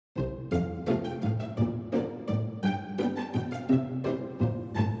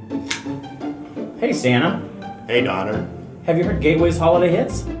Hey Santa. Hey Donner. Have you heard Gateway's holiday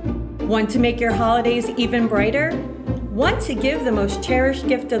hits? Want to make your holidays even brighter? Want to give the most cherished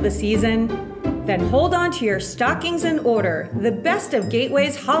gift of the season? Then hold on to your stockings and order the best of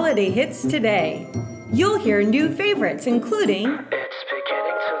Gateway's holiday hits today. You'll hear new favorites including It's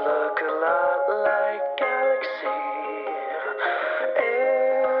beginning to look a lot like Galaxy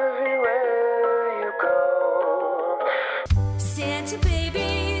everywhere you go. Santa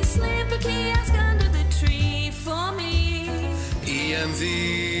baby, slip a kiosk under the tree for me. EMV,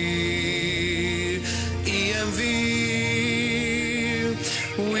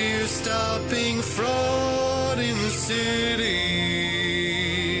 we're stopping fraud in the city.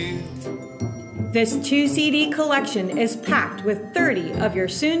 This 2-CD collection is packed with 30 of your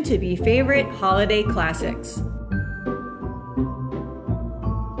soon-to-be favorite holiday classics.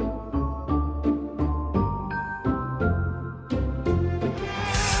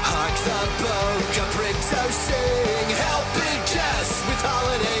 Hark the boat, capricto sing, helping Jess with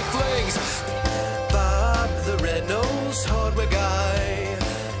holiday flings. Bob the red-nosed hardware guy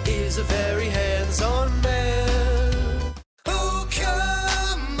is a very hands-on man. Oh,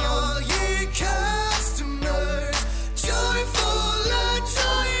 come all ye customers, joyful and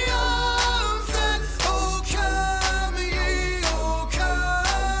triumphant. Oh, come ye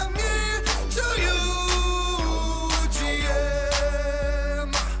to UGM.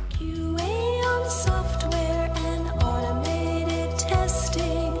 QA on software and automated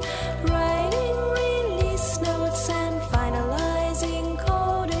testing, writing release notes and finalizing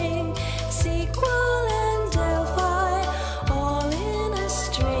coding, SQL and Delphi, all in a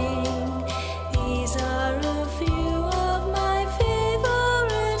string. These are a few of my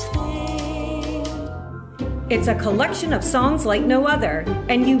favorite things. It's a collection of songs like no other,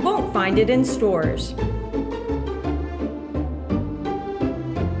 and you won't find it in stores.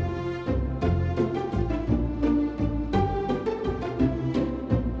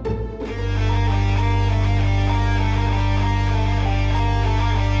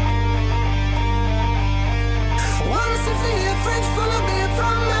 One symphony of French full of beer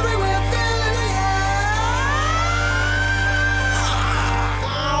from everywhere, filling the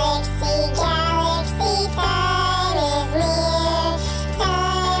Galaxy, galaxy, time is near.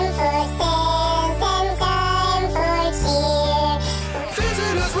 Time for sales and time for cheer. air.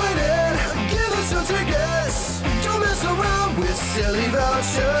 Visitors waiting, give us some tickets. Don't mess around with silly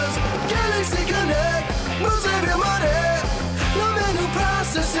vouchers. Galaxy Connect, we'll save your money. No menu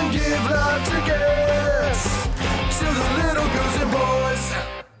process and give love tickets to the little girls and boys.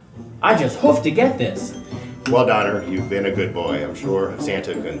 I just hope to get this. Well, Donner, you've been a good boy. I'm sure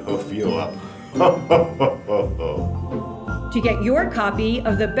Santa can hoof you up. Ho, ho, ho, ho, ho. To get your copy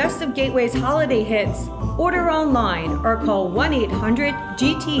of the best of Gateway's holiday hits, order online or call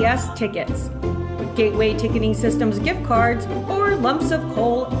 1-800-GTS-TICKETS. Gateway Ticketing Systems gift cards or lumps of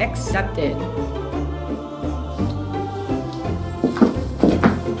coal accepted.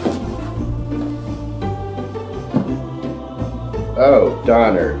 Oh,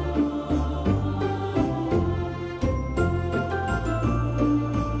 Donner,